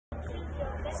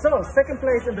So, second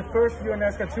place in the first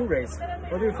NASCAR 2 race.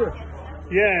 What do you feel?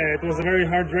 Yeah, it was a very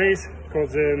hard race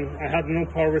because I had no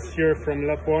power steer from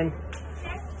lap 1.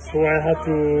 So I had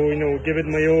to, give it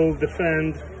my all,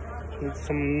 defend, with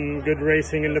some good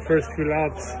racing in the first few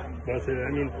laps. But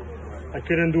I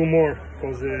couldn't do more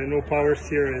because no power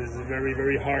steer is very,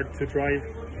 very hard to drive.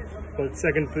 But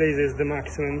second place is the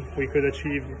maximum we could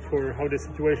achieve for how the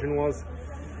situation was.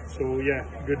 So yeah,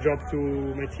 good job to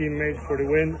my teammate for the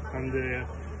win, and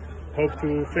hope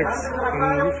to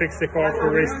fix the car for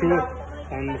race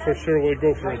 2, and for sure we'll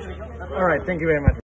go for it. All right, thank you very much.